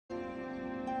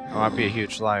I might be a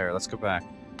huge liar. Let's go back.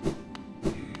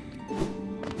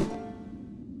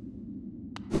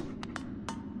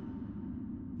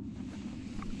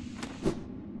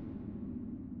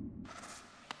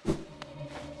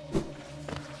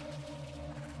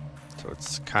 So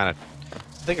it's kind of...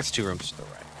 I think it's 2 rooms to the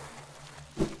right.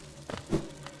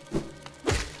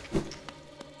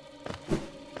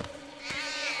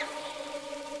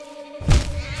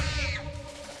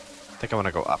 I think I want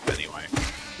to go up anyway.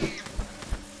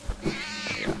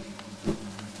 Yeah.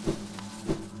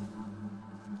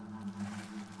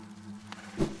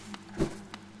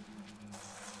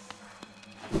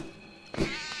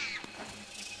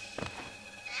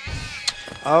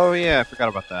 Oh yeah, I forgot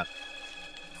about that.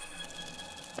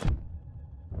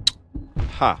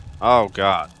 Huh. Oh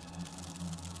god.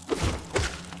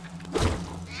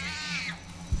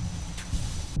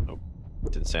 Nope.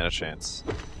 Didn't stand a chance.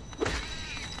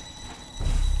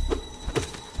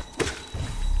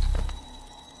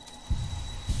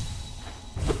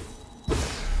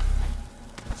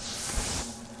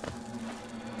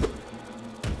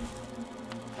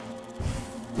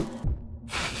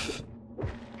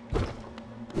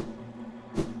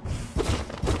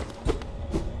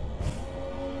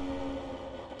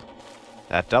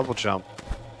 That double jump.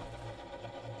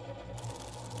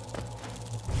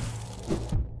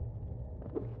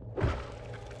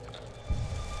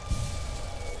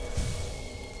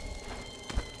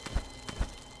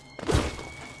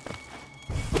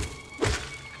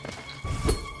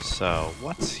 So,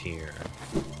 what's here?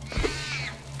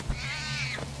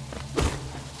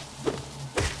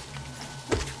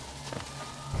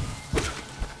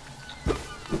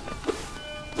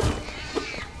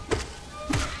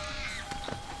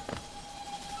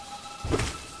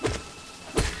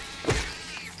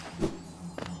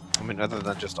 Other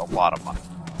than just a lot of money.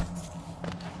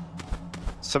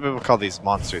 Some people call these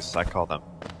monsters, I call them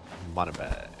money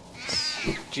bags,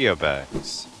 geo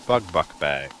bags, buck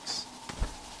bags.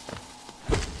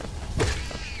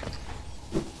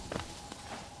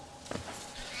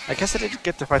 I guess I didn't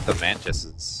get to fight the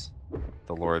mantises.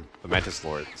 The mantis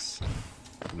lords.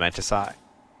 The mantis eye.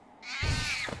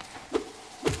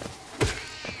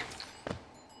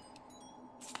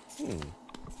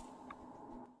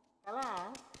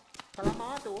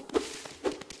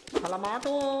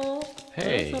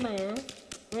 Hey.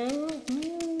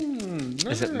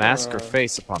 Is it mask or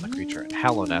face upon the creature? And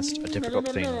Hallow Nest, a difficult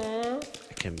thing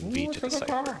it can be to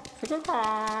decipher.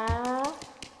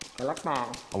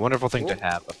 A wonderful thing to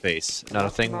have, a face, not a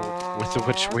thing with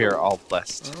which we are all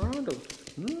blessed.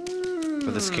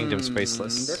 For this kingdom's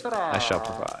faceless, I shall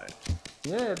provide.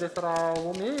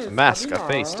 A mask, a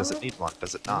face, does it need one?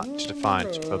 Does it not? To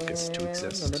define, to focus, to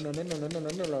exist.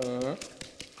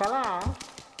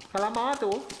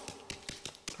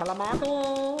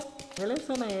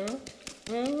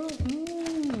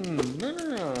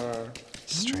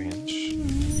 Strange.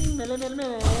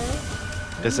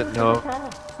 Does it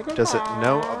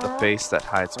know of the face that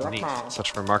hides beneath?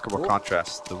 Such remarkable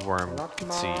contrast the worm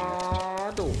conceived.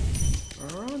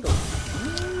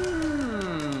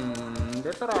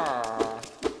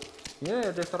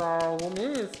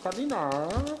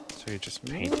 So you're just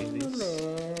painting these?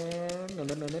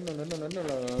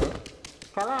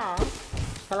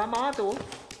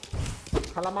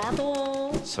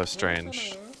 So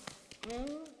strange.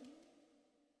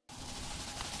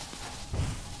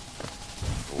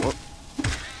 Whoop.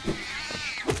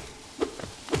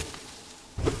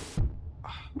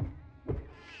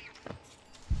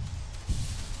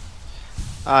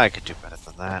 I could do better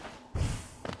than that.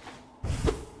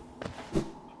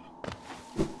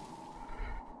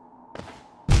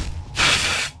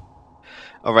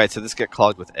 Alright, so this get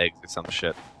clogged with eggs or some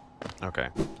shit. Okay.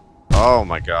 Oh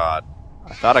my god.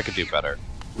 I thought I could do better.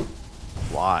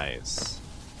 Lies.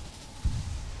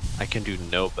 I can do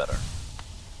no better.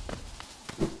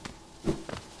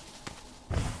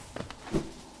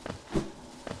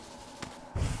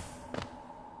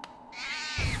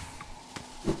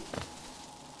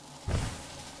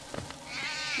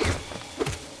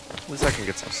 At least I can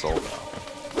get some soul though.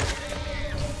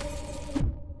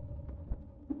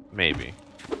 Maybe.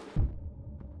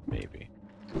 Maybe.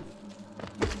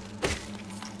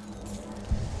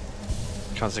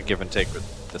 Constant give and take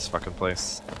with this fucking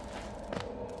place.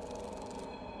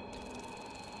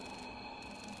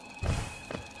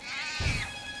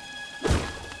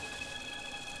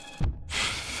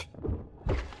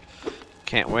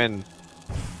 Can't win.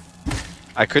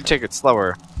 I could take it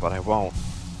slower, but I won't.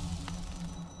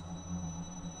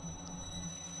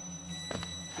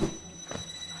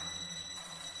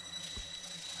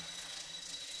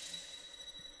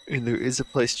 And there is a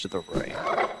place to the right.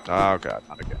 Oh god,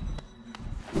 not again.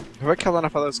 Have I killed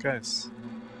enough of those guys?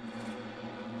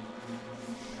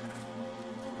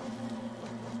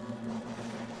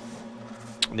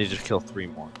 I need to kill 3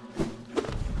 more.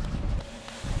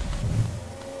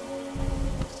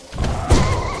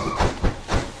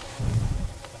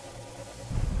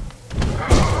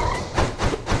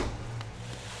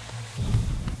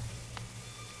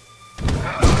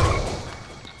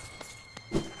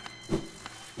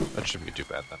 That shouldn't be too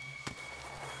bad then.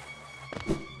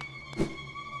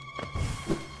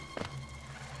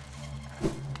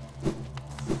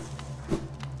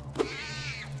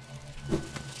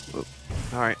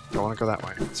 Alright, don't want to go that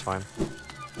way. It's fine.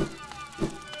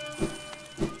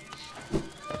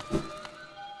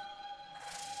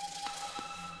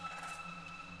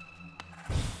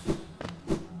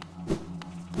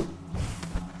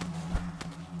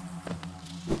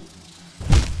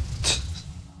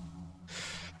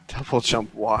 Double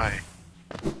jump, why?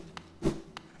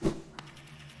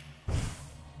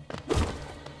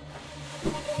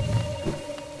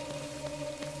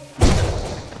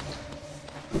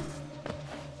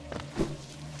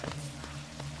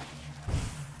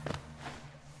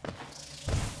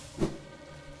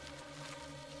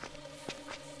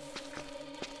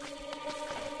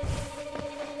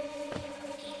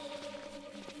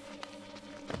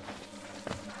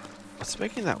 What's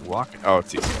making that walk? Oh,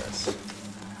 it's these guys.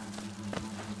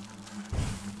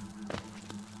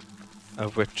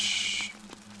 Of which...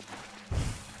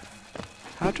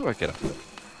 How do I get up there?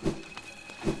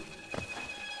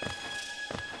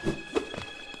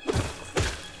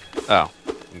 Oh,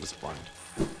 I'm just blind.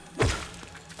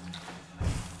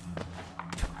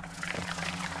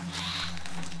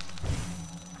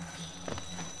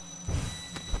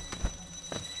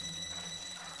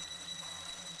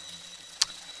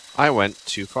 I went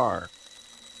too far.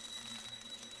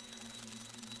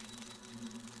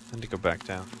 I need to go back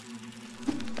down.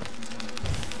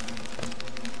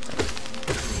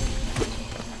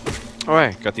 Oh,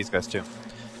 hey, got these guys too.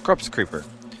 Corpse Creeper.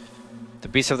 The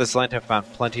beasts of this land have found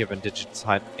plenty of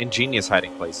ingenious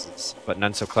hiding places, but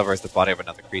none so clever as the body of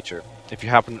another creature. If you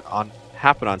happen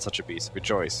on such a beast,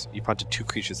 rejoice. You've hunted 2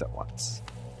 creatures at once.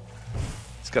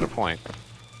 He's got a point.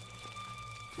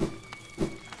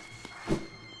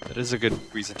 That is a good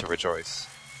reason to rejoice.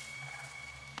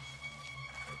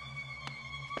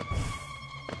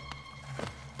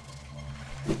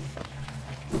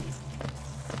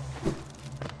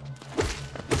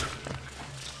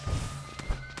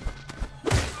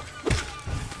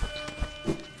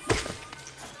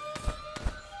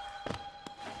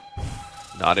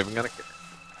 Not even gonna care.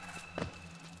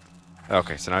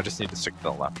 Okay, so now I just need to stick to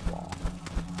the left wall.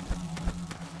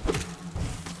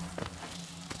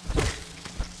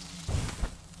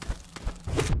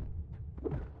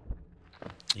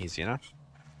 Easy enough.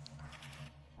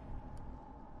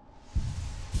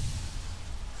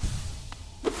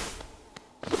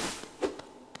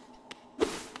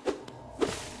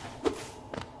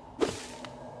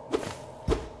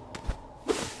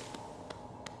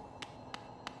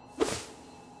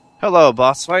 Hello,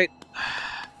 boss fight.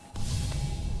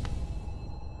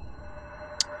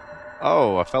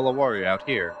 Oh, a fellow warrior out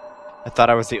here. I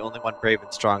thought I was the only one brave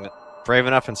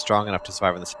enough and strong enough to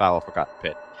survive in this foul, forgotten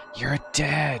pit. You're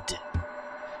dead!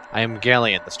 I am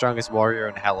Galleon, the strongest warrior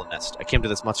in Hellenist. I came to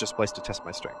this monstrous place to test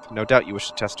my strength. No doubt you wish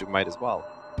to test your might as well.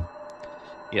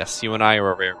 Yes, you and I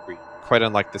are a rare breed, quite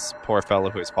unlike this poor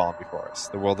fellow who has fallen before us.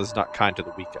 The world is not kind to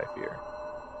the weak, I fear.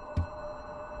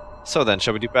 So then,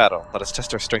 shall we do battle? Let us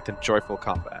test our strength in joyful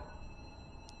combat.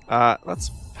 Let's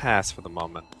pass for the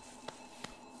moment.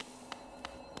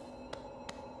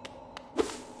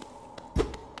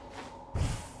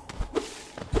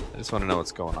 I just want to know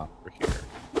what's going on over here.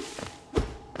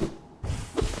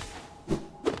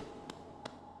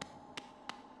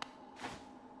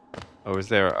 Oh, is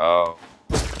there? Oh.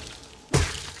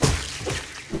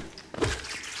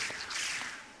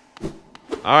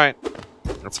 Alright.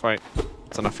 Let's fight.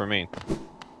 That's enough for me.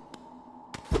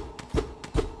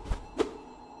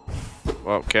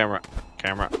 Whoa, camera.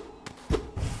 Camera.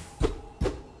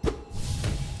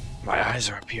 My eyes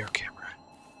are up here, camera.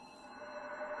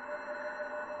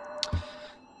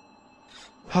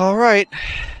 Alright.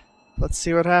 Let's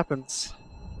see what happens.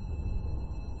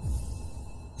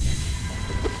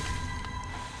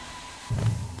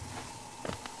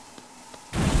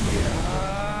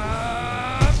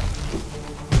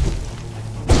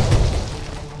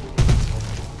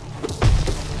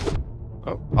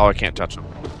 Oh, I can't touch him.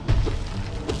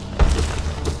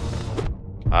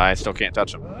 I still can't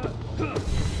touch him.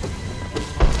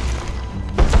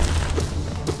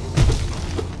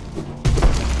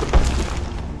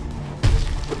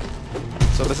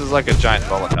 So this is like a giant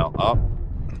bullet hell. Oh.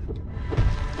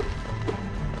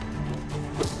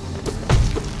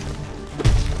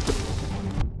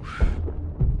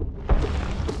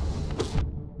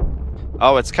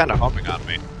 Oh, it's kind of homing on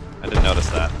me. I didn't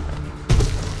notice that.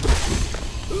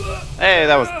 Hey,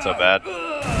 that wasn't so bad.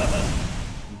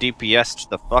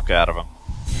 DPS'd the fuck out of him.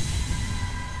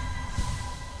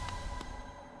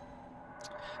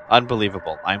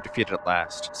 Unbelievable. I am defeated at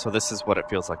last. So this is what it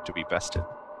feels like to be bested.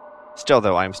 Still,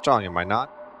 though, I am strong, am I not?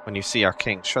 When you see our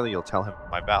king, surely you'll tell him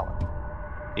my ballad.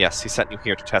 Yes, he sent you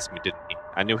here to test me, didn't he?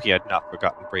 I knew he had not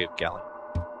forgotten brave Galley.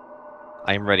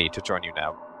 I am ready to join you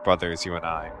now. Brothers, you and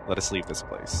I. Let us leave this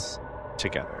place.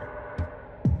 Together.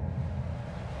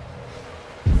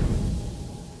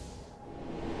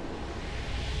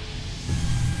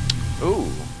 Ooh.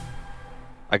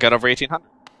 I got over 1800.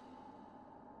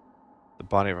 The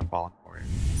body of a fallen warrior.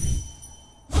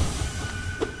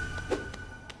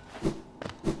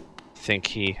 Think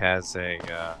he has a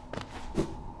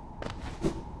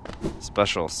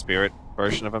special spirit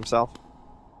version of himself?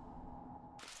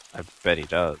 I bet he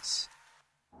does.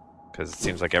 Because it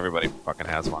seems like everybody fucking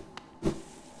has one.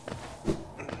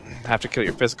 Have to kill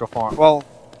your physical form. Well,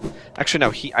 actually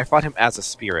no, I fought him as a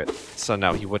spirit. So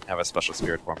no, he wouldn't have a special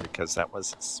spirit form because that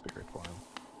was his spirit form.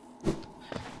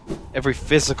 Every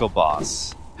physical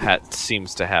boss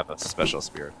seems to have a special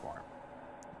spirit form.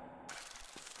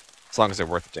 As long as they're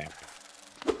worth the damn.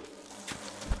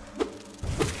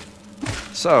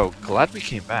 So, glad we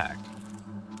came back.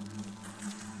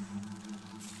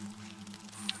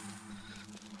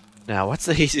 Now, what's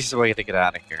the easiest way to get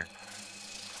out of here?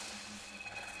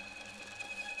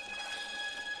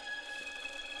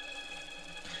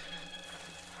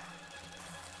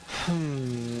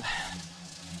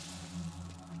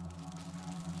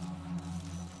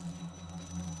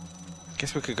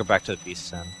 Guess we could go back to the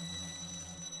beast then.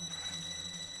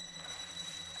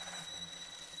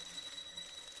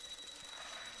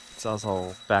 It's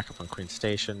also back up on Queen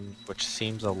Station, which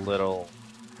seems a little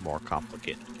more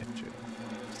complicated to get to.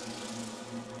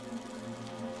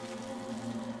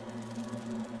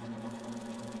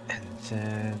 And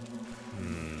then...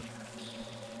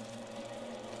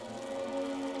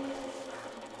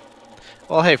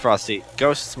 Well, hey, Frosty.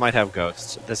 Ghosts might have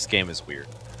ghosts. This game is weird.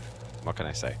 What can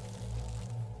I say?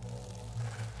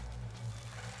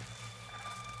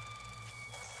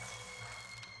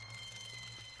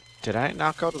 Did I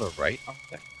not go to the right?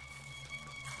 Okay.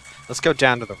 Let's go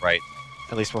down to the right.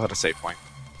 At least we'll hit a save point.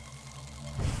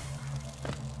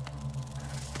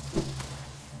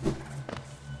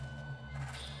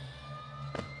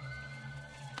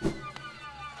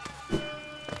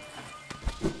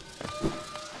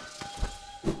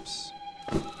 Oops.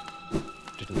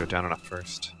 Didn't go down enough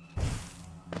first.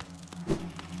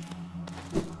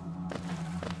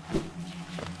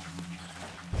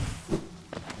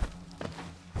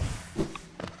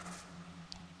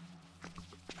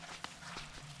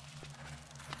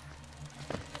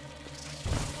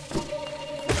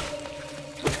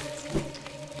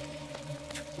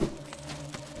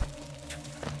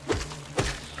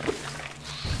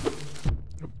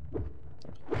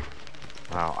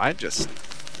 Wow, I just...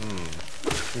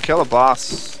 Can kill a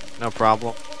boss, no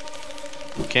problem.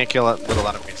 Can't kill little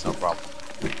enemies, no problem.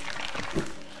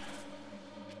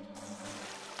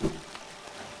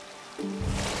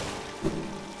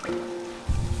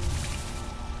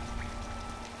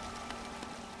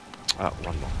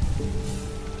 One more.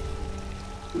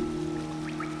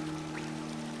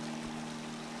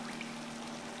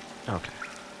 Okay.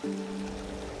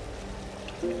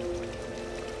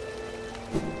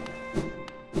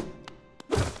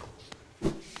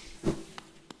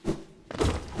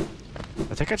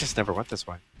 I think I just never went this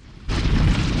way. Still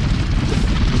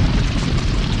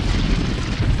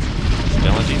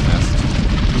a deep nest.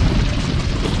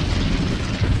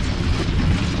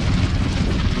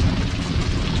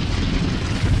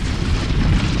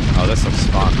 Oh, this looks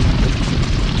fun.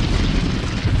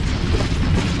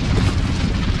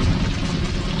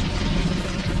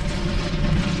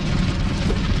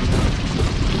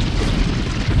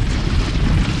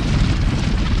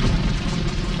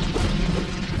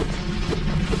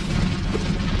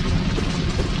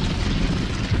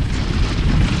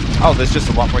 Oh, there's just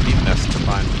a lot more deep nests to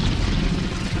find,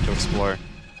 to explore.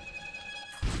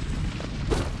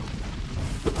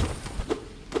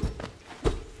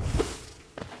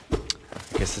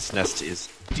 I guess this nest is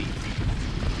deep.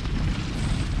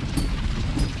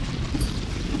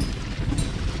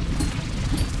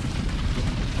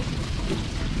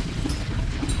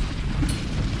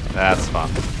 That's fun.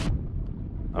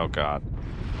 Oh god.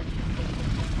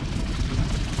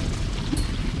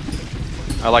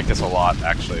 I like this a lot,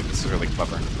 actually. This is really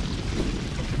clever.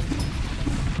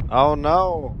 Oh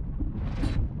no!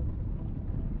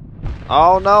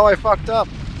 Oh no, I fucked up!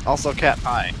 Also, cat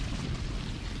pie.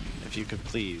 If you could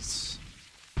please.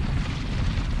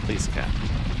 Please, cat.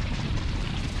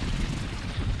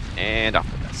 And off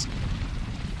the desk.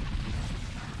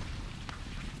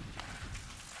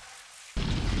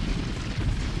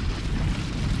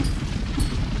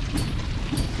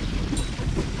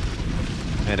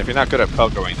 And if you're not good at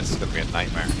pogoing, this is gonna be a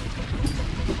nightmare.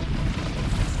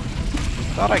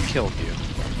 Thought I killed you.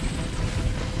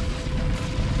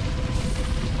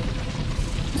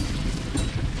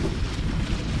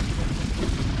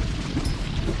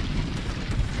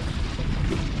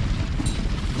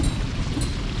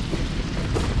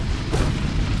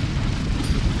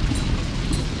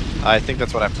 I think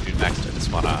that's what I have to do next. I just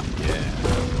wanna... yeah.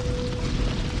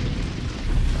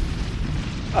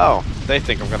 Oh, they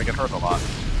think I'm gonna get hurt a lot.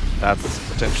 That's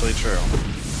potentially true.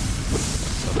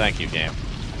 So thank you, game.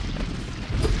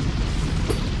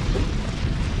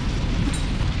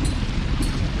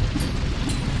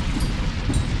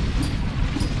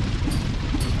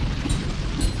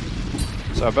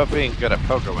 So about being good at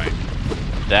pogoing,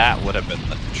 that would have been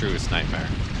the truest nightmare.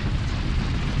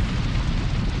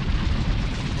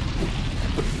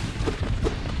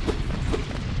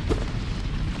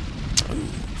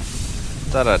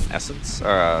 Is that an essence?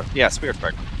 Or yeah, spirit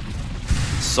fragment.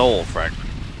 Soul fragment.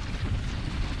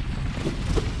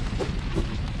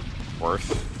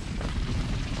 Worth.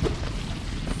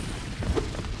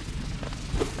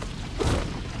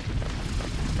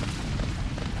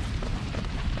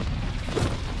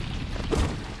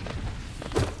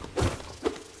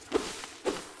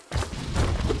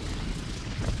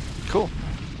 Cool.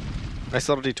 Nice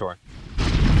little detour.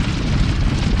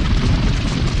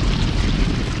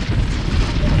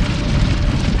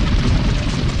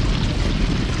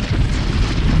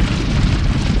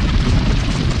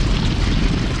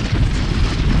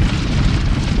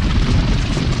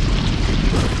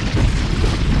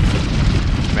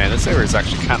 This area is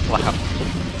actually kind of loud.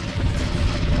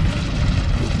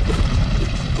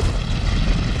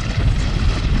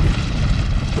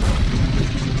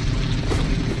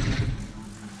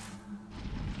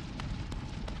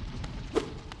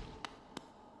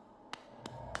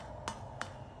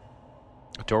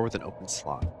 A door with an open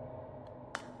slot.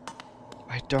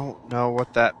 I don't know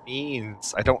what that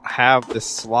means. I don't have this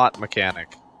slot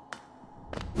mechanic.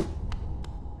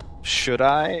 Should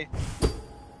I?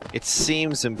 It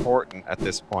seems important at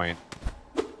this point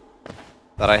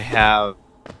that I have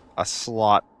a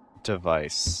slot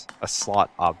device, a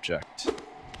slot object.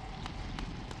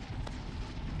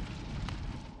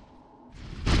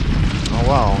 Oh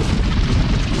well.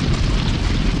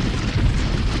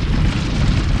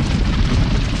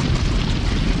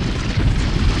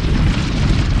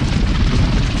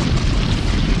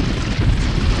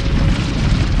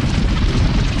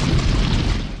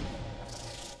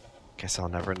 Guess I'll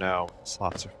never know what the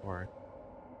slots are for.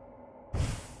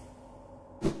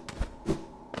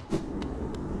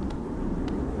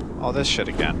 All this shit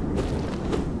again.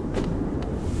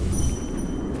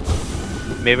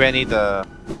 Maybe I need the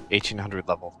 1800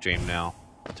 level dream now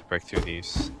to break through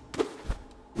these.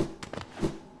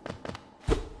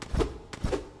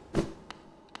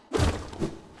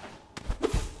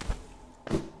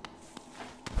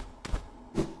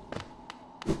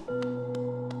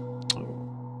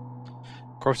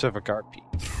 Corpse of a Garpy.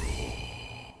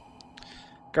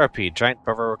 Garpy, giant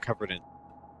burrower covered in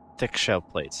thick shell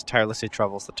plates, tirelessly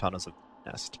travels the tunnels of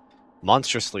the nest.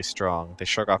 Monstrously strong, they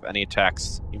shrug off any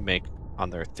attacks you make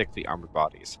on their thickly armored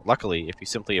bodies. Luckily, if you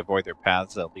simply avoid their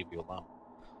paths, they'll leave you alone.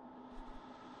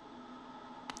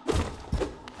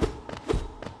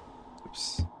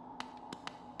 Oops.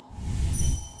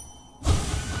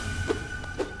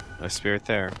 No spirit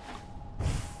there.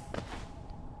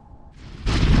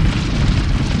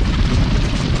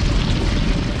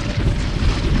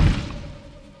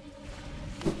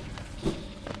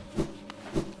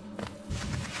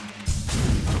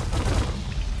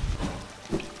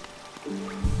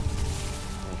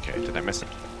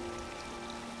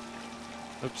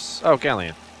 Oops. Oh,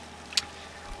 Galleon.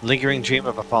 Lingering dream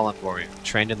of a fallen warrior,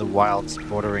 trained in the wilds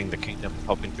bordering the kingdom,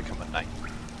 hoping to become a knight.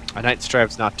 A knight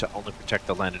strives not to only protect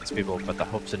the land and its people, but the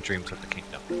hopes and dreams of the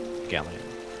kingdom. Galleon.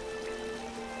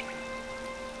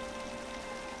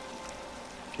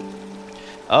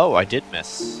 Oh, I did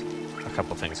miss a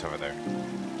couple things over there.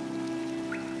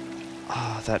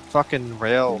 Ah, oh, that fucking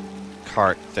rail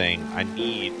cart thing. I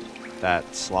need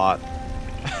that slot.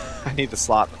 I need the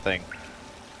slot thing.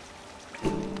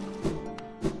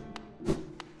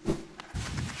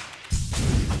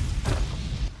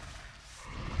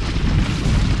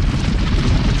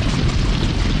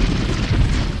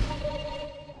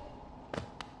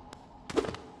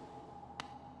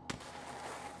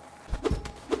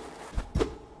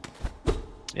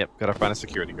 Gotta find a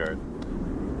security guard.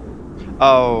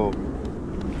 Oh.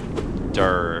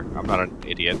 Durr. I'm not an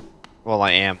idiot. Well,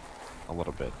 I am. A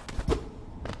little bit.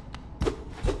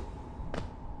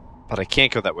 But I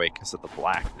can't go that way because of the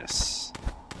blackness.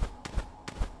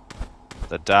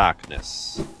 The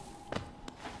darkness.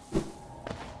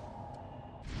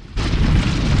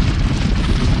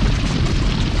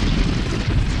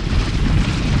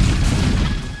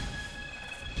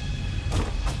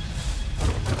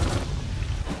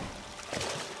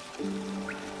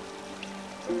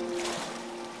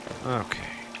 Okay.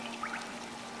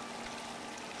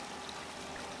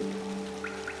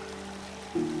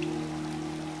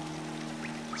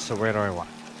 So where do I want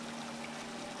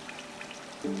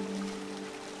it?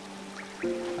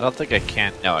 I don't think I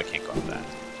can. No, I can't go up that.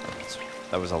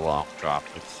 That was a long drop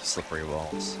with slippery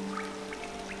walls.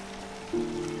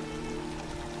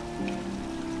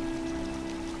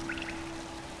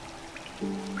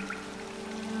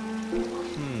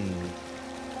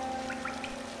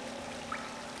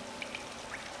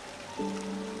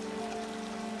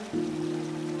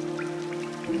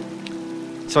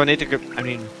 So I need to go. I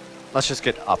mean, let's just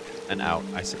get up and out.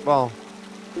 I said, well,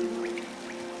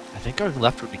 I think going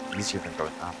left would be easier than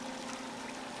going up.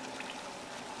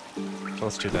 So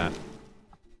let's do that.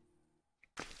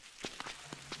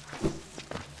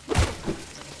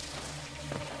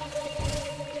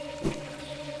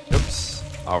 Oops.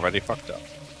 Already fucked up.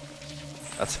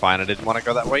 That's fine. I didn't want to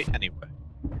go that way anyway.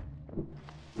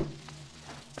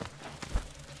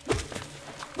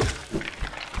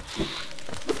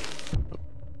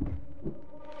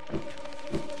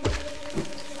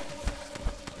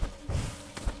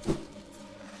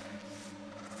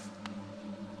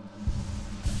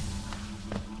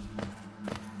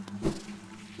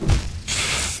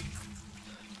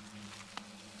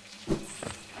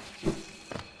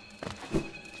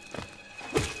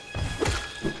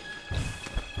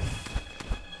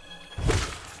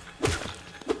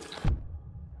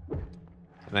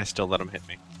 And I still let him hit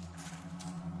me.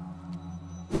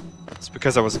 It's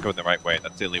because I wasn't going the right way.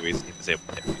 That's the only reason he was able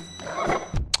to hit me.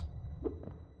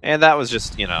 And that was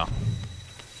just, you know...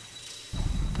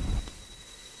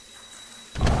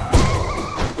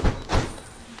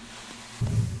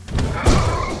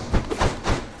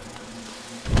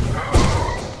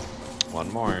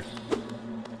 One more.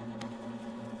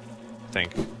 I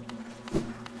think.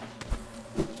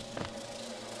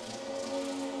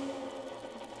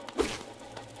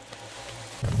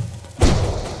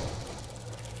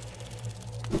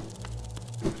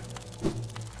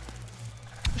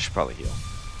 Probably heal.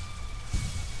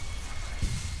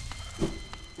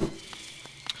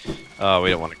 Oh, we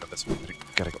don't want to go this way. We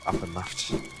gotta go up and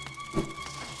left.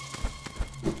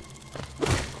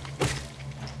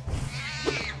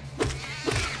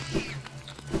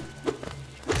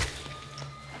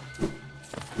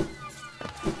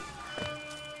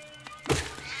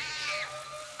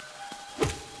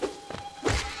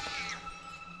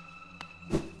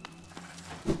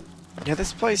 Yeah,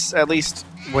 this place, at least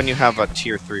when you have a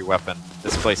tier 3 weapon,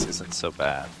 this place isn't so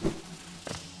bad.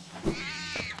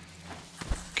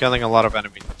 Killing a lot of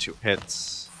enemies in 2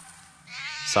 hits.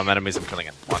 Some enemies I'm killing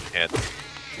in 1 hit.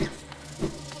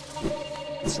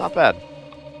 It's not bad.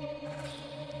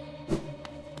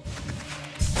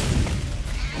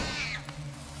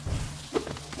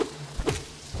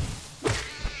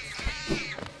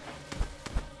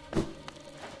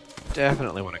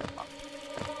 Definitely want to come up.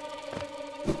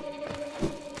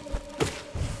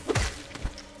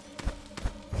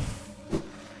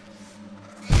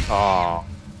 Oh.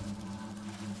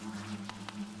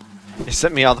 It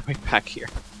sent me all the way back here.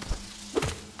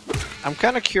 I'm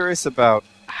kind of curious about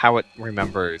how it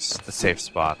remembers the safe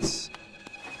spots.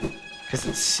 Because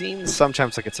it seems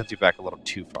sometimes like it sent you back a little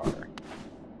too far.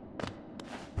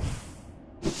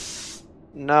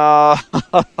 No!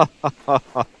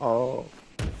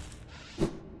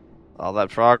 All that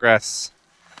progress.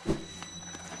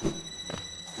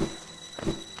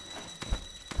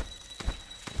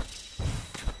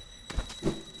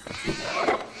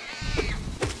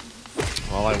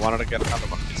 Well, I wanted to get another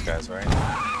one of these guys, right?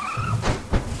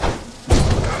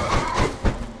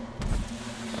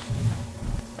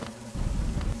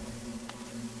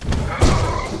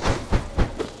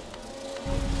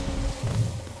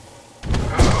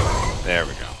 There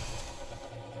we go.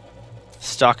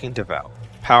 Stalking Devout.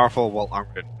 Powerful while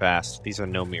armed and fast, these are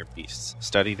no mere beasts.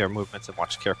 Study their movements and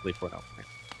watch carefully for an opening.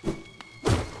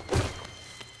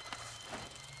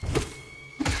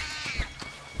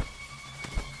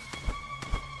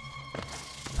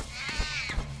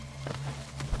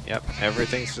 Yep,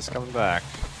 everything's just coming back.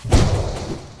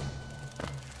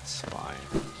 It's fine.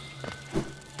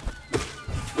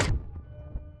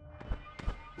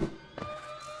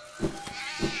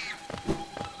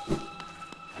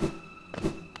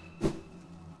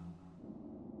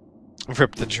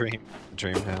 rip the dream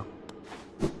now.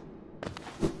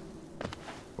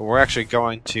 But we're actually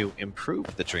going to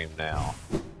improve the dream now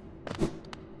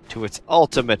to its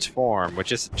ultimate form,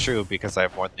 which isn't true because I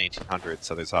have more than 1800,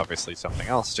 so there's obviously something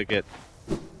else to get.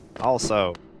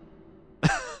 Also.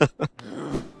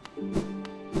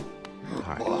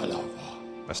 Alright.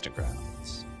 Western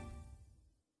grounds.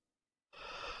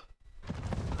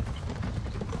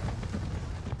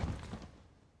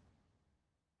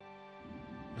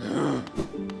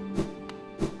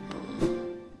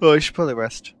 Oh, I should probably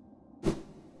rest.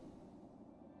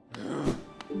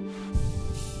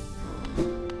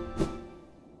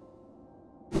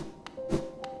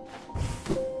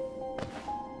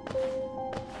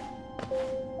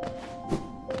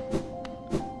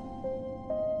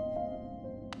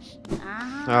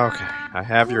 Okay, I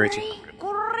have your 1800.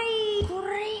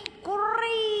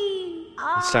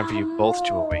 It's time for you both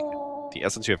to awaken. The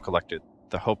essence you have collected,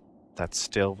 the hope that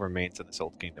still remains in this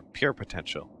old kingdom, pure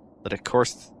potential. Let it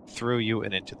course through you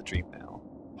and into the dream now.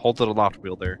 Hold it aloft,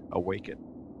 wielder. Awaken.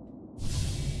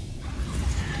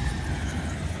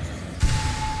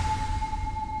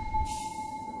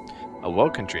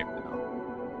 Awoken dream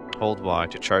now. Hold Y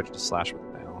to charge to slash with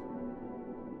now.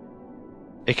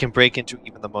 It can break into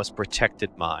even the most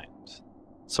protected mind.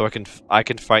 So I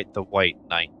can fight the White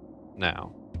Knight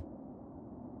now.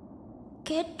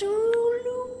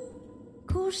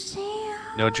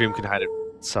 No dream can hide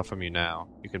itself from you now.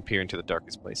 You can peer into the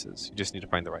darkest places. You just need to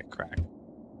find the right crack.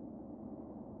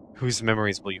 Whose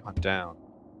memories will you hunt down?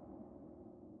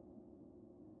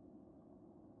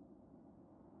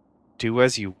 Do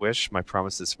as you wish, my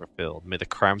promise is fulfilled. May the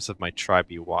crimes of my tribe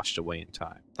be washed away in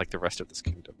time, like the rest of this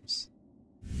kingdom's.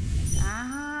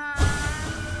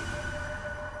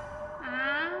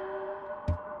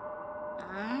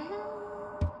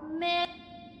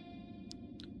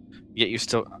 Yet you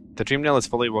still... The dream nail is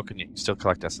fully awoken, yet you still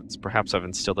collect essence. Perhaps I've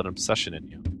instilled an obsession in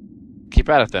you. Keep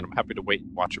at it then. I'm happy to wait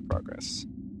and watch your progress.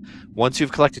 Once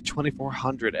you've collected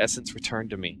 2,400 essence, return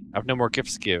to me. I've no more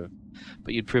gifts to give,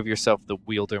 but you'd prove yourself the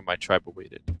wielder my tribe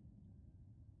awaited.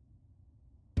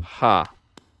 Huh.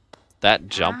 That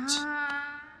jumped.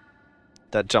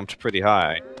 That jumped pretty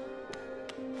high.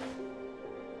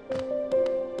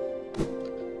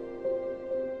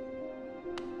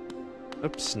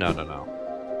 Oops, no.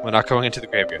 We're not going into the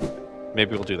graveyard.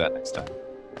 Maybe we'll do that next time.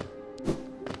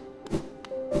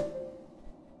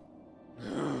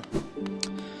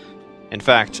 In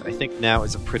fact, I think now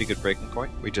is a pretty good breaking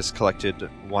point. We just collected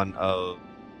one of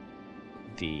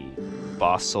the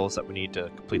boss souls that we need to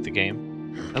complete the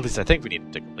game. At least I think we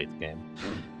needed to complete the game.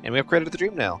 And we upgraded the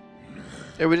dream nail.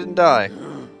 And we didn't die.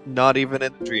 Not even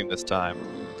in the dream this time.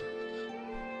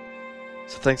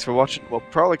 So thanks for watching. We'll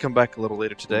probably come back a little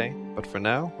later today, but for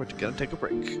now, we're gonna take a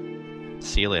break.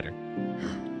 See you later.